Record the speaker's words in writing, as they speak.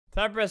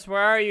Temprist, where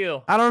are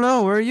you? I don't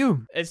know. Where are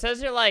you? It says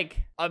you're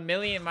like a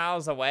million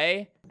miles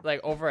away,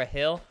 like over a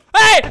hill.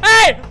 Hey!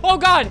 Hey! Oh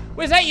God!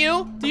 Was that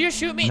you? Did you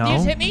shoot me? No. Did you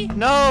just hit me?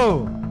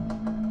 No.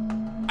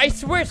 I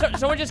swear,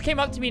 someone just came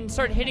up to me and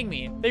started hitting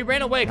me. They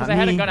ran away because I Not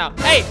had a me. gun out.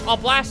 Hey, I'll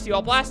blast you.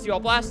 I'll blast you. I'll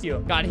blast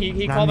you. God, he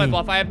Not called my me.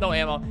 bluff. I have no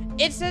ammo.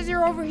 It says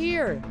you're over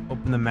here.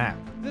 Open the map.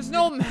 There's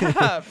no map.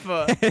 I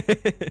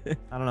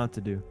don't know what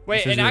to do.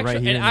 Wait, It says an you're right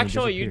actual, here an and then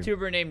actual you disappear.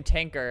 YouTuber named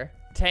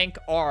Tank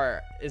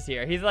R is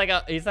here. He's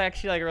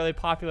actually like a really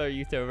popular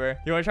YouTuber.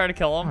 You want to try to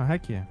kill him? Oh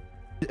heck yeah.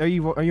 Are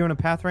you on a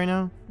path right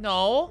now?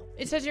 No,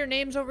 it says your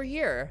name's over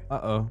here.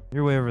 Uh-oh.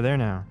 You're way over there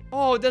now.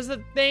 Oh, does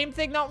the name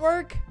thing not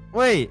work?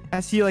 Wait,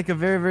 I see like a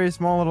very, very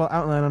small little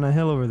outline on a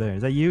hill over there.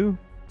 Is that you?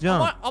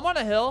 Jump. I'm on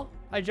a hill.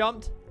 I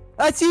jumped.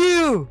 That's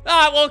you!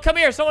 Ah, well, come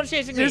here. Someone's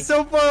chasing me. You're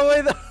so far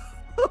away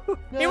though.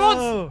 No. He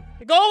won't.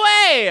 Go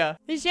away.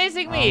 He's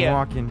chasing me. I'm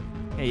walking.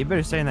 Hey, you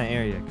better stay in that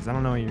area because I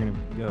don't know where you're gonna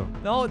go.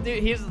 No,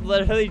 dude, he's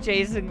literally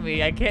chasing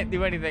me. I can't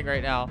do anything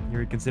right now. You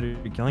would consider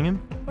killing him?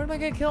 What am I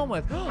gonna kill him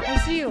with? I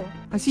see you.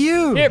 I see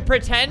you! Here,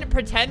 pretend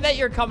that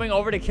you're coming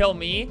over to kill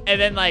me,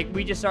 and then like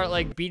we just start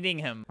like beating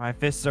him. My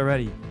fists are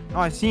ready. Oh,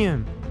 I see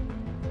him.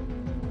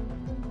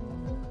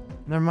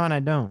 Never mind, I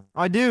don't.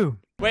 Oh, I do.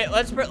 Wait,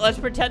 let's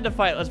pretend to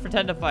fight. Let's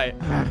pretend to fight.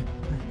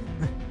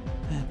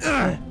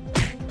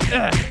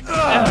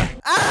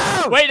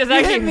 Ow! Wait, does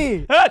that You hit keep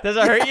me? Does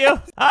it hurt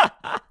you?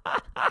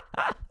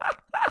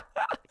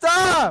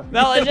 Stop!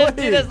 No, let's just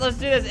do Wait. this. Let's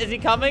do this. Is he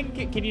coming?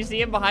 Can you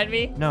see him behind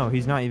me? No,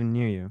 he's not even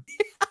near you.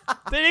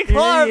 Did he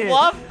call our idiot.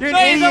 bluff? You're No,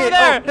 an he's over idiot.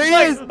 there. Oh, there he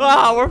Look. is.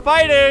 Ah, we're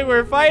fighting.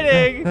 We're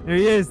fighting. There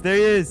he is. There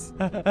he is.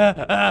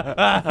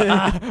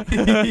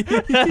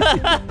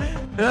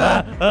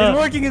 It's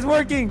working. It's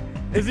working.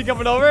 Is he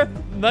coming over?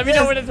 Let me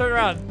know when to turn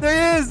around.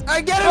 There he is.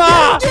 I get him.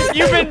 Ah, Get him.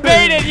 you've been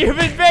baited. You've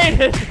been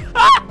baited.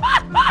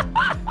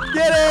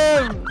 Get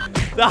him.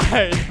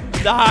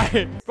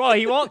 Die. Bro,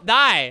 he won't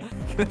die.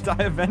 He's gonna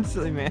die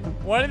eventually, man.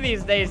 One of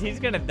these days, he's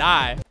gonna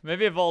die.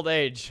 Maybe of old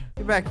age.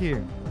 Get back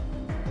here.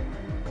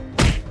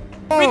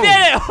 We did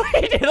it.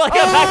 We did like a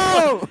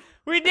Oh! backflip.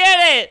 We did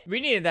it. We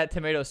needed that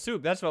tomato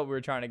soup. That's what we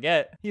were trying to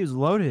get. He was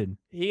loaded.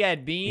 He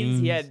had beans.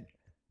 He had...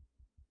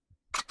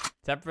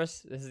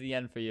 Temprist, this is the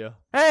end for you.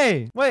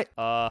 Hey, wait.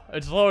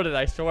 It's loaded,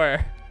 I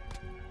swear.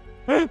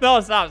 No,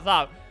 stop.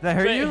 Did that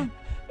hurt Wait. you?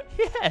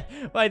 Yeah,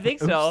 well, I think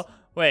so. Oops.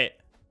 Wait,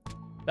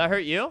 that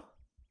hurt you?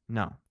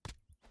 No.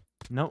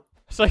 Nope.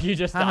 So you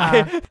just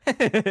died.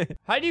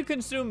 How do you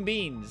consume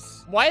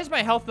beans? Why is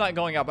my health not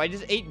going up? I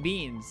just ate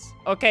beans.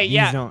 Okay, Beans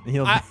yeah. don't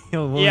heal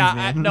wounds, Yeah,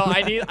 man. no,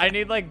 I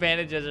need like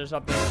bandages or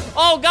something.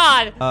 Oh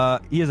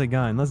God! He has a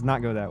gun. Let's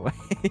not go that way.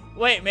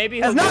 Wait,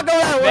 maybe Let's not go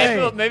that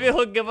way. Maybe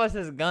he'll give us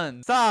his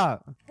gun.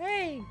 Stop.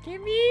 Hey,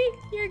 give me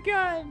your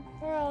gun,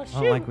 or I'll shoot.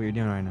 I don't like what you're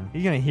doing right now.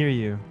 He's gonna hear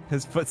you.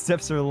 His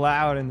footsteps are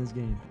loud in this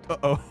game.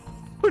 Uh-oh.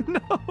 Oh,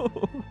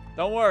 no.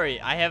 Don't worry,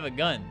 I have a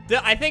gun.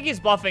 I think he's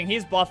bluffing.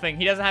 He's bluffing.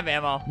 He doesn't have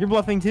ammo. You're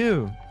bluffing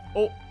too.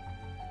 Oh.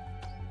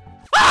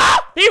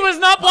 Ah! He was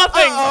not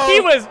bluffing. Uh-oh. He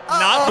was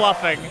not Uh-oh.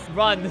 bluffing.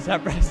 Run,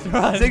 Temprist,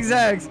 run.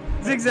 Zigzags.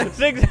 Zigzags.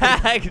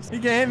 Zigzags. He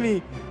can't hit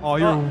me. Oh,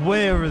 you're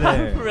way over I'm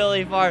there.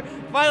 really far.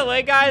 By the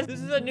way, guys,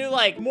 this is a new,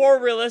 like, more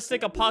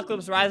realistic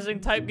Apocalypse Rising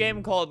type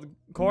game called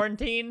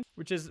Quarantine,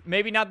 which is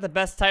maybe not the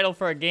best title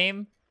for a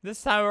game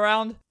this time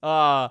around.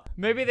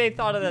 Maybe they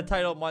thought of the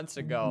title months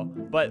ago,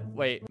 but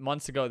wait,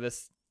 months ago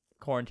this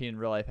quarantine in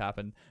real life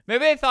happened. Maybe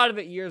they thought of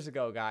it years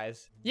ago,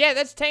 guys. Yeah,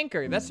 that's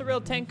Tanker. That's the real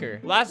Tanker.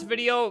 Last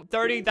video,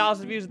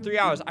 30,000 views in 3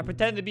 hours. I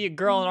pretended to be a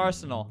girl in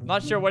Arsenal.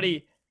 Not sure what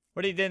he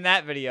did in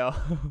that video.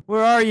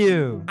 Where are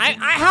you?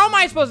 How am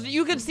I supposed to?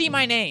 You can see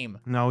my name.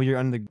 No, you're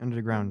under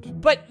the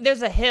ground. But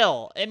there's a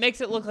hill. It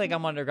makes it look like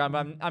I'm underground,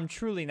 but I'm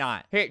truly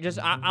not. Here,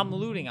 I'm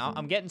looting.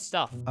 I'm getting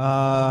stuff.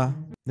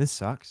 This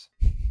sucks.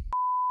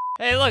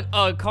 Hey, look,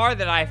 a car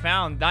that I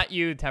found. Not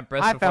you,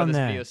 Temprist, I before found this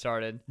that. video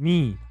started.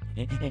 Me.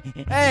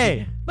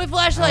 Hey. My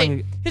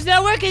flashlight is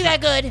not working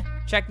that good.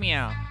 Check me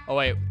out. Oh,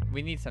 wait.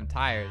 We need some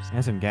tires.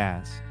 And some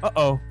gas.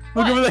 Uh-oh.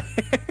 Look What? over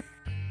there.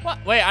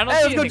 What? Wait, I don't Hey,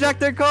 see let's go anything. jack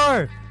their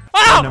car.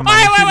 Oh! No, Wait,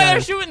 mine, wait, two wait. They're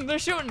guys. shooting. They're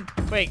shooting.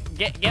 Wait,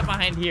 get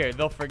behind here.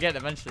 They'll forget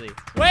eventually.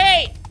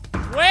 Wait!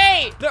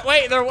 Wait!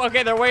 They're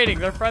okay. They're waiting.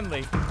 They're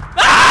friendly.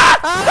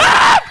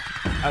 Ah!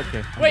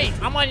 Okay. Wait,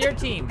 I'm on your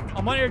team.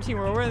 I'm on your team.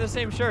 We're wearing the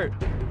same shirt.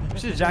 We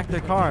should jack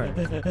their car.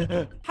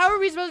 How are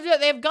we supposed to do that?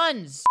 They have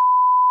guns.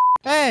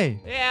 Hey.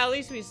 Yeah, at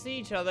least we see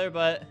each other,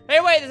 but... Hey,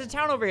 wait, there's a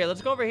town over here.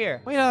 Let's go over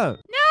here. Wait up.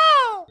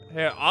 No!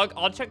 Here,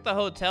 I'll check the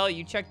hotel.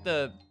 You check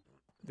the...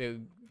 Here,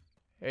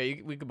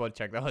 we can both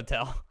check the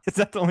hotel. Is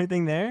that the only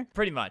thing there?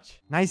 Pretty much.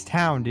 Nice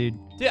town, dude.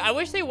 Dude, I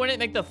wish they wouldn't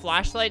make the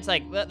flashlights,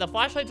 like, the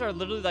flashlights are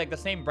literally, like, the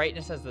same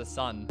brightness as the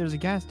sun. There's a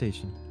gas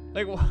station.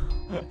 Like,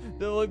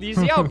 do you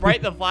see how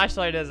bright the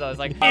flashlight is? I was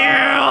like,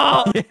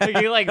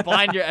 like, you, like,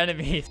 blind your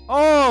enemies.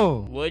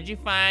 Oh. What'd you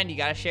find? You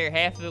gotta share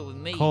half of it with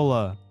me.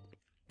 Cola.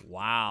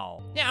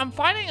 Wow. Yeah, I'm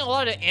finding a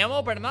lot of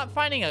ammo, but I'm not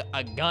finding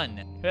a gun.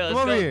 Here, let's Come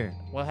over go. here.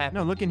 What happened?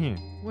 No, look in here.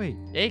 Wait.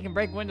 Yeah, you can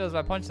break windows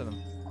by punching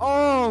them.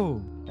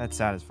 Oh. That's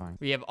satisfying.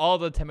 We have all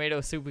the tomato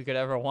soup we could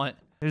ever want.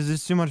 There's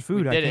just too much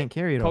food. I can't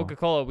carry it all.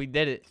 Coca-Cola, we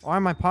did it. Why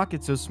are my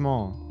pockets so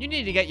small? You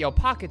need to get your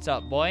pockets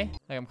up, boy.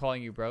 Like I'm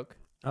calling you broke.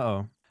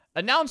 Uh-oh.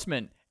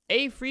 Announcement.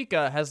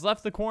 Afrika has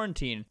left the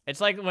quarantine.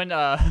 It's like when,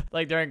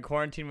 like during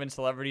quarantine when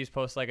celebrities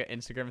post like an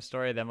Instagram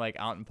story of them like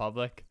out in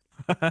public.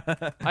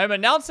 I'm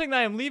announcing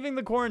that I'm leaving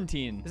the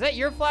quarantine. Is that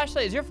your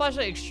flashlight? Is your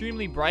flashlight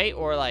extremely bright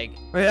or like?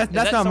 Wait,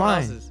 that's not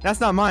mine. Else's? That's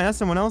not mine. That's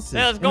someone else's.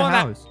 Yeah, let's go in the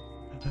house.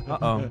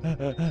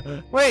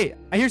 Uh-oh. Wait,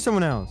 I hear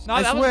someone else. No,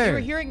 I swear. You were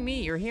hearing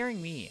me. You're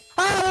hearing me.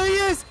 Ah, there he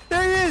is.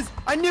 There he is.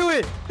 I knew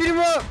it. Beat him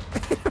up.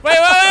 wait.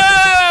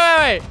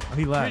 Oh,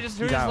 he left.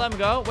 Who just let him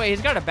go? Wait,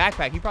 he's got a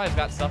backpack. He probably's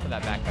got stuff in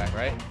that backpack,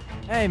 right?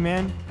 Hey,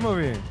 man. Come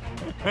over here.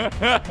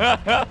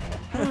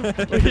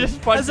 We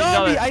just punched each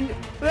other.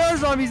 There are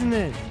zombies in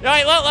this. All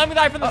right, let me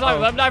die from the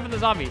zombie. Let me die from the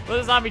zombie. Let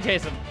the zombie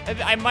chase him.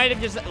 I might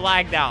have just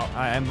lagged out.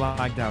 I'm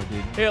lagged out,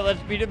 dude. Here, let's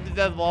beat him to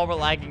death while we're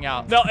lagging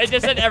out. No, it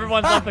just said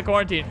everyone's left the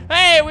quarantine.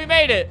 Hey, we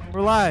made it.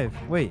 We're live.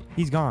 Wait,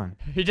 he's gone.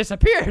 He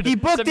disappeared. He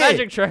booked it. It's a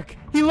magic trick.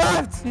 He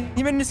left.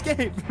 He made an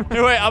escape.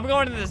 Hey, wait, I'm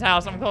going to this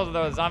house. I'm close to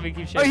the zombie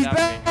keeps shooting at me.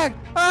 Oh, he's back.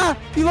 Ah,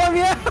 he let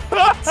me out.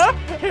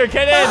 Here,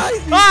 get in.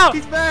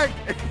 He's back.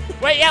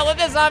 Wait, yeah, let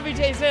the zombie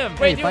chase him.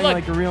 Wait, dude, look.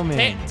 Like a real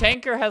man.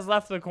 Tanker has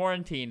left the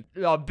quarantine.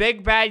 A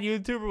big bad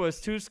YouTuber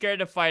was too scared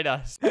to fight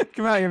us.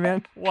 Come out here,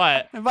 man.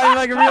 What? I'm fighting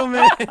like a real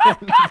man.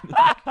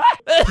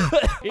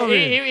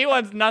 he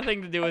wants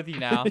nothing to do with you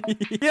now.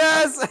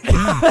 Yes.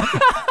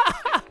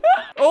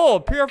 Oh,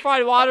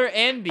 purified water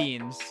and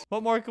beans.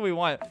 What more can we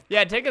want?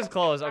 Yeah, take his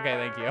clothes. Okay,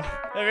 thank you.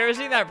 Have you ever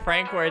seen that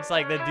prank where it's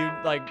like the dude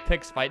like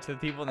picks fights with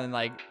people and then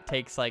like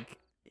takes like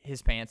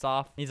his pants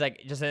off? He's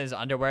like just in his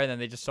underwear and then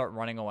they just start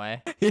running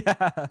away.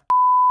 Yeah.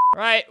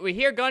 Right, we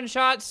hear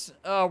gunshots.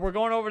 We're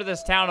going over to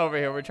this town over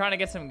here. We're trying to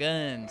get some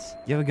guns.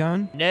 You have a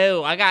gun?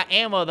 No, I got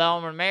ammo though.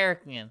 I'm an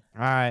American.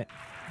 All right.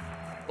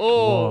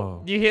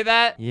 Oh, do you hear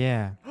that?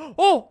 Yeah.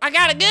 Oh, I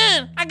got a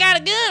gun. I got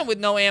a gun with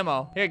no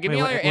ammo. Here, give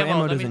me all your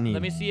ammo.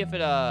 Let me see if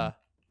it, I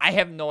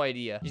have no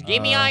idea. Just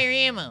give me all your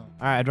ammo. All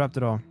right, I dropped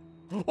it all.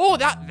 Oh,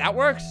 that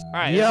works. All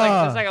right,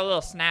 yeah. it's like a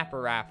little snapper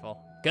rifle.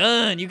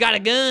 Gun, you got a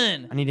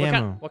gun. I need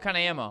ammo. What kind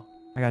of ammo?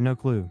 I got no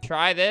clue.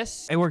 Try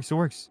this. It works, it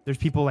works. There's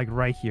people like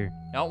right here.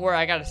 Don't worry,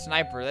 I got a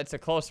sniper. That's a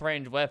close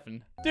range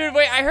weapon. Dude,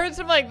 wait, I heard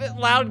some like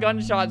loud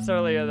gunshots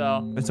earlier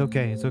though. It's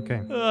okay, it's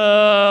okay.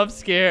 I'm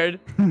scared.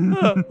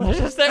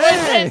 Just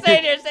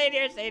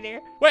stay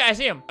here. Wait, I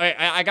see him. Wait,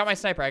 I got my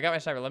sniper.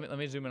 Let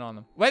me zoom in on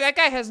them. Wait, that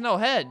guy has no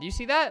head. Do you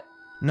see that?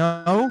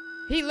 No.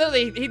 He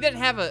didn't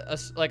have a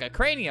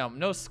cranium,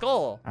 no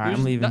skull. All right,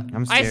 I'm leaving.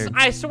 I'm scared.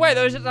 I swear,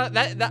 there was just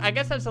I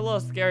guess that's a little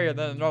scarier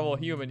than a normal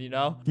human, you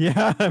know?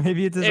 Yeah,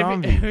 maybe it's a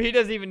zombie. If he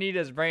doesn't even need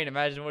his brain,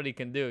 imagine what he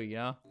can do, you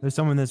know? There's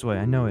someone this way.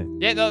 I know it.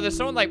 Yeah, no, there's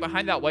someone like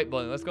behind that white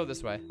building. Let's go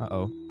this way.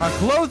 Uh-oh. A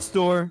clothes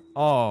store?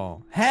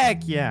 Oh,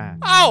 heck yeah.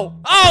 Oh,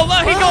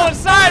 look, he's going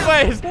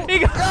sideways.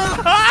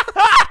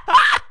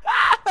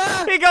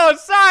 He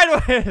goes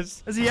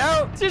sideways. Is he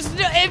out? Just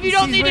if you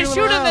don't need to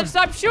shoot him, then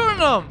stop shooting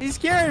him. He's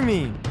scaring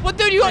me. Well,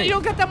 dude, you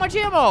don't got that much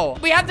ammo.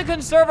 We have to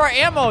conserve our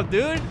ammo,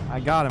 dude. I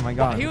got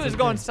him. He was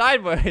going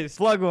sideways.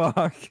 Plug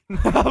walk.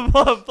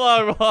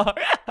 Plug walk.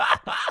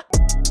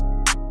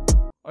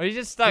 Oh, he's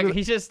just stuck.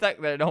 He's just stuck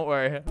there. Don't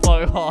worry.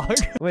 Plug walk.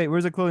 Wait,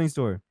 where's the clothing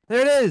store?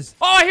 There it is.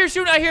 Oh, I hear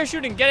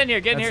shooting. Get in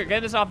here. Get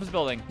in this office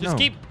building. Just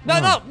keep.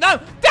 No, don't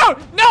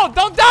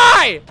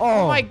die.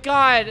 Oh my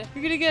God.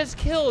 You're gonna get us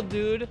killed,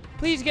 dude.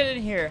 Please get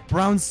in here.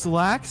 Brown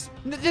slacks?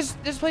 This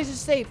place is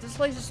safe.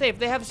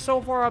 They have so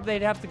far up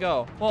they'd have to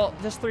go. Well,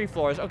 just 3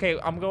 floors. Okay,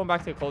 I'm going back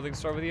to the clothing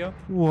store with you.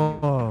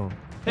 Whoa.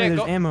 Hey, there's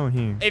ammo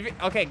in here.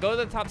 Okay, go to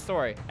the top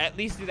story. At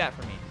least do that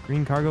for me.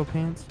 Green cargo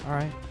pants? All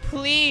right.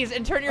 Please,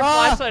 and turn your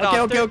flashlight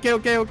off.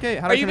 Okay.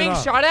 Are you being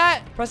shot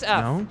at? Press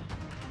F. No.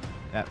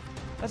 F.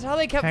 That's how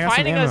they kept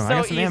finding us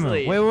so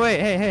easily. Wait.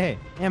 Hey.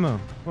 Ammo.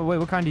 Wait,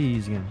 what kind do you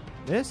use again?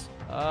 This?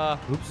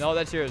 Oops. No,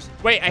 that's yours.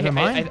 Wait, I think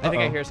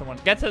I hear someone.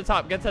 Get to the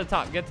top. I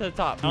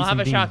don't have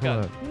a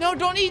shotgun. No,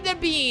 don't eat the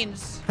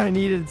beans. I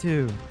needed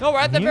to. No, we're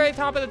at the very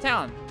top of the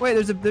town. Wait,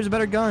 there's a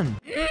better gun.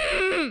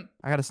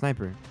 I got a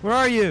sniper. Where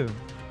are you?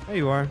 There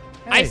you are.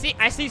 Hey.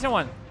 I see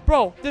someone.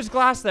 Bro, there's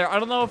glass there. I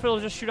don't know if it'll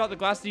just shoot out the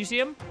glass. Do you see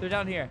him? They're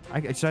down here.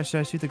 Should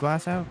I shoot the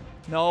glass out?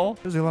 No.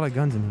 There's a lot of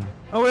guns in here.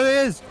 Oh,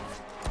 there it is.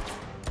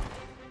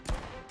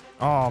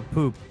 Oh,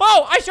 poop.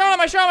 Oh, I shot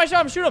him.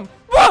 Shoot him.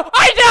 Whoa,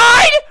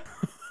 I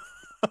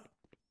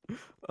died.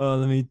 Oh,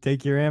 let me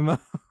take your ammo.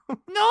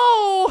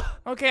 No.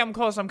 Okay, I'm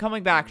close. I'm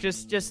coming back.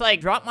 Just like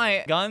drop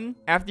my gun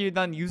after you're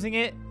done using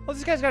it. Oh,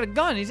 this guy's got a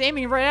gun. He's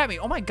aiming right at me.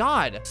 Oh my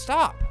God.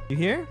 Stop. You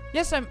here?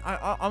 Yes, I'm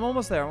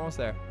almost there.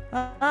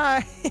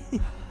 Hi.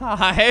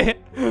 Hi.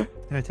 Did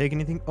I take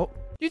anything? Oh.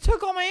 You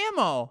took all my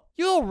ammo.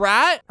 You little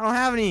rat. I don't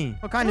have any.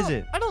 What kind is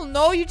it? I don't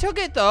know. You took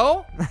it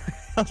though.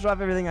 I'll drop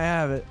everything I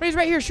have it. He's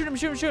right here. Shoot him.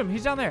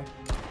 He's down there.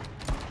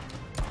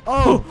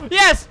 Oh.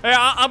 Yes. Hey,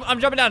 I'm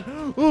jumping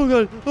down. Oh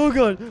God.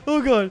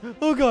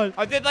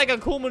 I did like a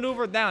cool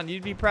maneuver down.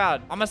 You'd be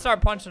proud. I'm gonna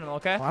start punching him,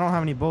 okay? Well, I don't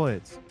have any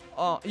bullets.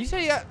 Oh, you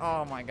said yeah.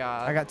 Oh my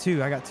God. I got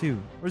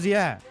two. Where's he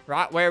at?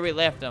 Right where we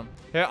left him.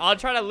 Here, I'll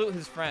try to loot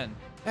his friend.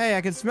 Hey,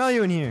 I can smell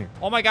you in here.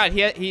 Oh my God,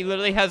 he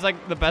literally has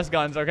like the best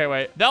guns. Okay,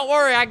 wait. Don't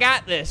worry, I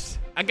got this.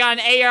 I got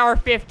an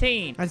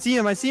AR-15. I see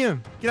him. I see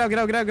him. Get out, get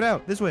out, get out, get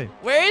out. This way.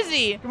 Where is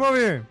he? Come over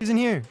here. He's in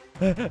here.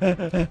 I'm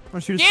gonna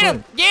shoot his Get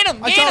him! foot. Get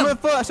him! I Get shot him in him!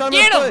 the foot. I shot him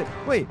Get in the him!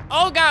 foot. Wait.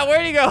 Oh God,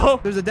 where'd he go?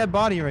 There's a dead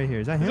body right here.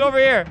 Is that him? He's over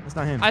here. That's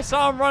not him. I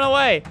saw him run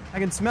away. I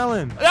can smell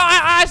him. No,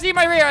 I see him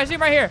right here. I see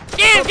him right here.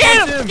 Get him!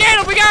 Get him! Get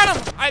him! We got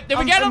him! Did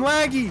we get him?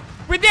 I'm laggy.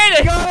 We did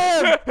it!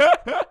 Got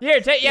him!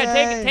 Here, take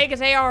Yay. his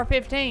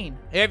AR-15.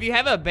 If you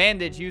have a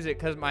bandage, use it,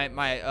 cause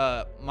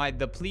my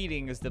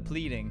depleting is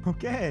depleting.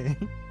 Okay.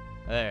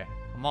 There,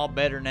 I'm all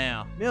better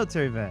now.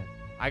 Military vest.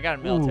 I got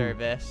a military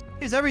vest.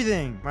 Here's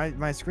everything.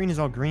 My screen is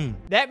all green.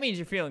 That means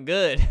you're feeling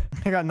good.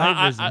 I got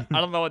night vision. I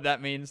don't know what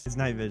that means. It's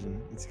night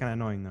vision. It's kind of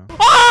annoying though.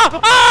 Ah!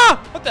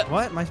 Ah! What the?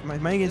 What? My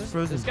game's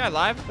frozen. This guy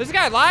alive? This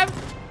guy alive?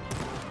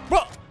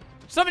 Bro,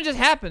 something just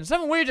happened.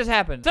 Something weird just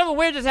happened. Something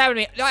weird just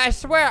happened to me. I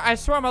swear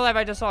on my life,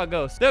 I just saw a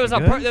ghost. There was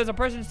a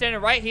person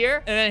standing right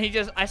here, and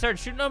then I started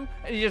shooting him,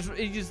 and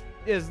he just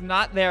is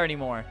not there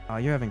anymore. Oh,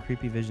 you're having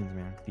creepy visions,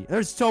 man.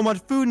 There's so much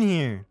food in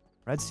here.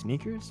 Red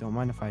sneakers? Don't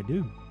mind if I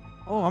do.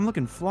 Oh, I'm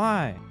looking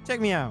fly.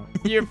 Check me out.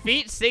 Your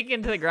feet sink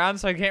into the ground,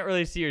 so I can't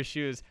really see your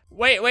shoes.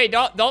 Wait,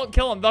 don't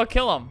kill him. Don't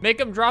kill him. Make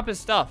him drop his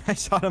stuff. I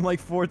shot him like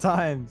 4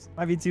 times.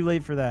 Might be too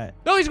late for that.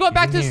 No, he's going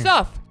back to his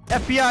stuff.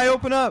 FBI,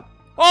 open up.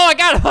 Oh, I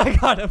got him. I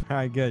got him. All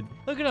right, good.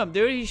 Look at him,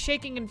 dude. He's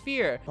shaking in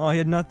fear. Oh, he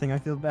had nothing. I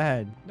feel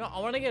bad. No, I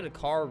want to get a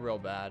car real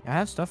bad. I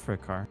have stuff for a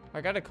car.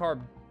 I got a car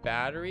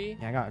battery.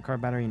 Yeah, I got a car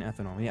battery and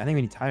ethanol. Yeah, I think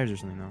we need tires or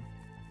something though.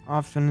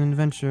 Off on an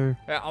adventure.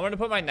 Yeah, I'm gonna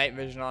put my night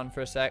vision on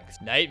for a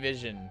sec. Night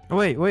vision. Oh,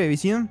 wait, you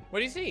see him? What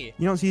do you see?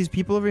 You don't see these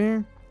people over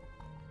here?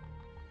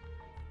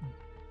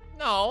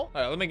 No. All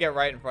right, let me get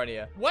right in front of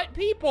you. What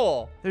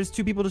people? There's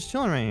 2 people just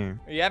chilling right here.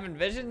 Are you having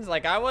visions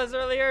like I was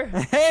earlier?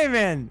 Hey,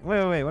 man.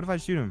 Wait. What if I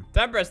shoot him?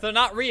 Temprist, they're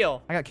not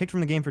real. I got kicked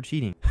from the game for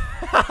cheating.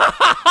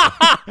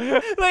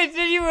 Wait,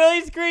 did you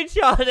really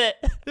screenshot it?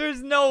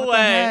 There's no What way.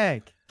 the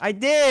heck? I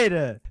did.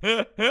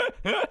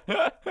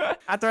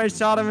 After I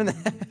shot him in the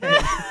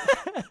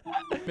head.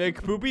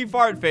 Big poopy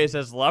fart face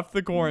has left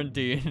the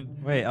quarantine.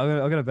 Wait,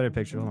 I'll get a better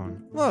picture. Hold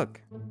on.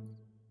 Look.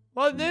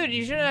 Well, dude,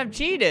 you shouldn't have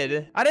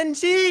cheated. I didn't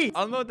cheat.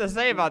 I don't know what to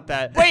say about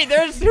that. Wait,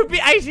 there's 2 people.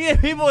 I see the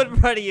people in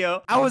front of you.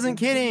 I wasn't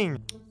kidding.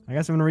 I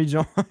guess I'm gonna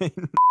rejoin. Do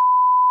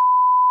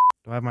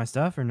I have my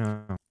stuff or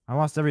no? I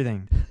lost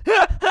everything.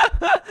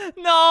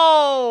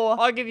 No.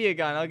 I'll give you a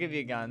gun. I'll give you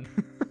a gun.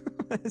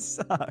 This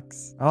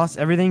sucks. I lost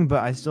everything,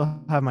 but I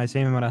still have my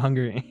same amount of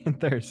hunger and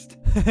thirst.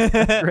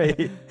 That's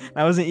great.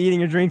 I wasn't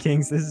eating or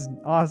drinking, so this is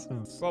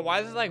awesome. Bro, why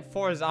is there like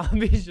 4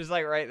 zombies just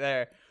like right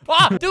there?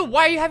 Ah, dude,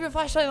 why do you have your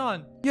flashlight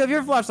on? You have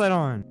your flashlight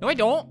on. No, I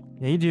don't.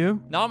 Yeah, you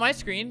do. Not on my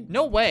screen.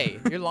 No way.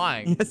 You're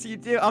lying. Yes, you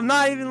do. I'm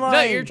not even lying.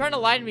 No, you're trying to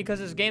lie to me because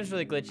this game's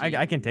really glitchy.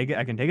 I can take it.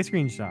 I can take a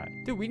screenshot.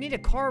 Dude, we need a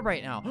car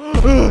right now.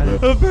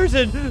 A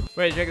person.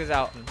 Wait, check this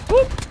out.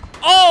 Whoop.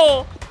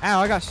 Oh! Ow,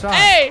 I got shot.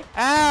 Hey!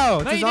 Ow!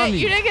 It's No, a zombie.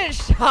 you didn't get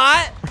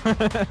shot.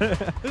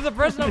 There's a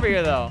person over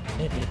here, though.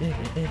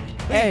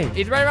 Hey.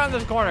 He's right around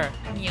this corner.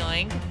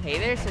 Yoink. Hey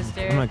there,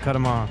 sister. I'm gonna cut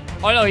him off.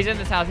 Oh, no, he's in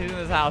this house. He's in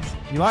this house.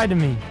 You lied to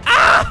me.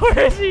 Ah!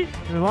 Where is he?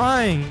 You're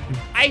lying.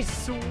 I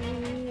swear.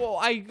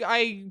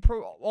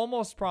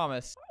 Almost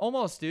promised.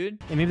 Almost, dude.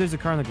 Hey, maybe there's a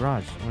car in the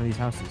garage. One of these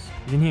houses.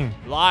 He's in here.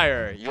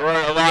 Liar. You're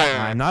a liar.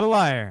 I'm not a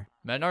liar.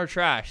 Men are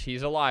trash.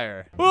 He's a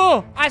liar.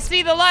 Oh, I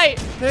see the light.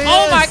 There he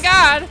Oh is. my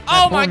God.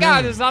 Oh my poor God.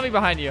 man. There's a zombie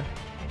behind you.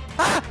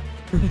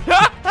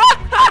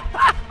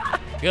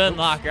 Gun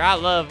locker. I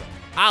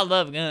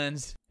love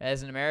guns.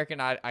 As an American,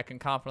 I can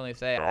confidently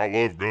say it. I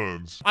love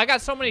guns. I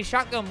got so many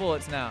shotgun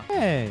bullets now.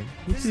 Hey.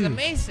 you This is too.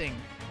 amazing.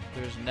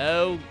 There's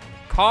no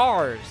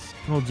cars.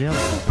 Little jail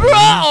cell.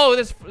 Oh,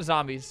 there's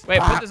zombies. Wait,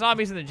 put the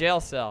zombies in the jail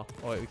cell.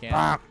 Oh, wait, we can't.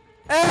 Ah.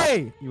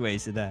 Hey! You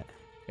wasted that.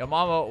 Your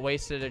mama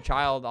wasted a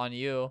child on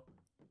you.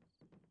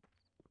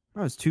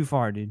 That was too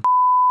far, dude.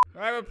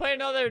 All right, we're playing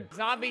another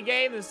zombie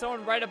game. There's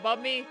someone right above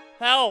me.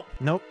 Help.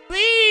 Nope.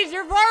 Please,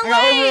 you're far I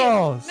got away.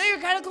 overalls. No, you're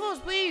kind of close,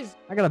 please.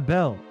 I got a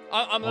belt.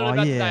 I'm literally Oh,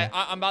 about to yeah. die.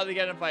 I'm about to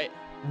get in a fight.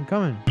 I'm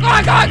coming. Go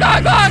on, go on, go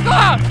on, go on, go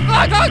on, go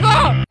on, go on, go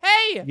on.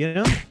 Hey. Get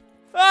him?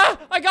 Ah,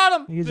 I got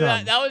him. Good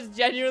job. That was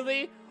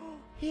genuinely.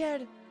 He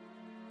had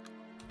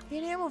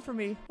ammo for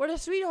me. What a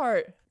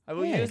sweetheart. I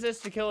will Yeah. use this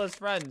to kill his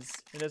friends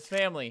and his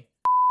family.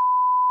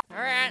 All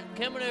right,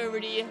 coming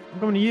over to you. I'm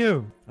coming to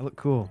you. I look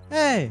cool.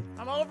 Hey!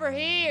 I'm over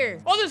here.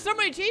 Oh, there's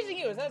somebody chasing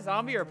you. Is that a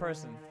zombie or a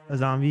person? A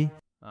zombie.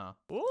 Oh.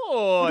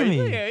 Ooh, at me.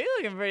 you're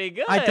looking pretty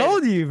good. I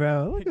told you,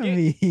 bro. Look at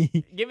me.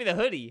 Give me the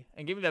hoodie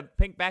and give me the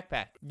pink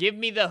backpack. Give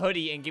me the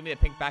hoodie and give me the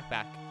pink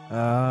backpack.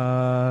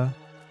 There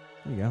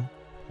you go.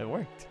 It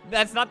worked.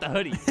 That's not the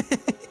hoodie.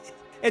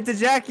 It's a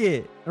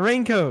jacket. A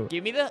raincoat.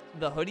 Give me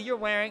the hoodie you're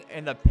wearing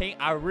and the pink.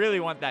 I really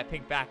want that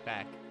pink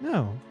backpack.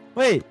 No.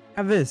 Wait.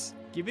 Have this.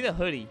 Give me the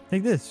hoodie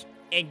Take this.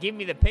 and give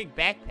me the pink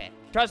backpack.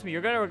 Trust me,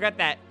 you're gonna regret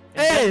that.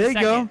 in Hey, just a there you go.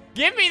 second.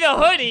 Give me the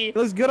hoodie It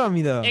looks good on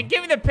me, though. and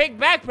give me the pink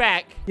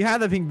backpack. You have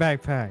the pink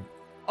backpack.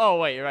 Oh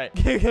wait, you're right.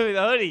 Give me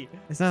the hoodie.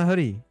 It's not a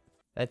hoodie.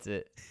 That's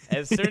it.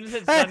 As soon as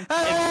it's done,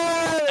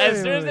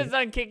 as soon as it's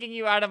done kicking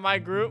you out of my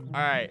group. All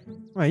right.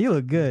 Wow, you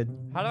look good.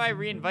 How do I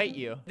reinvite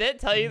you? Did it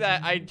tell you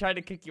that I tried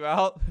to kick you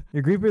out?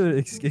 Your group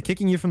is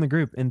kicking you from the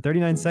group. In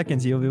 39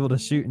 seconds, you'll be able to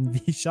shoot and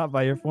be shot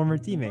by your former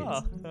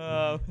teammates.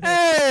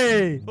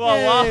 Hey!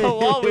 Well,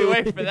 while we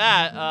wait for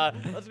that,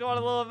 let's go on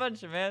a little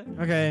adventure, man.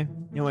 Okay.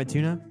 You want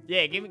tuna?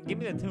 Yeah, give me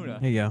the tuna.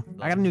 Here you go.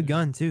 I got a new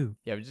gun too.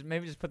 Yeah,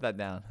 maybe just put that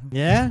down.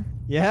 Yeah?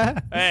 Yeah?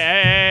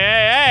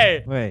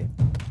 Hey! Wait.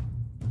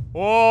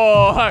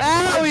 Whoa!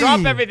 Owie!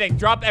 Drop everything.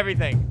 Drop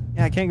everything.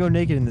 Yeah, I can't go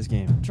naked in this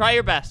game. Try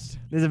your best.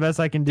 This is the best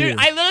I can do. Dude,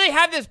 I literally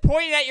have this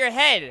pointing at your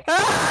head.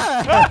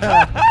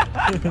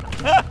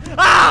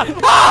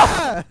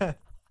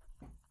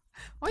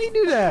 Why you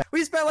do that?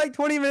 We spent like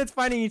 20 minutes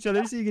fighting each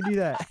other so you could do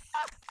that.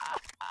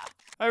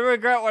 I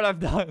regret what I've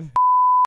done.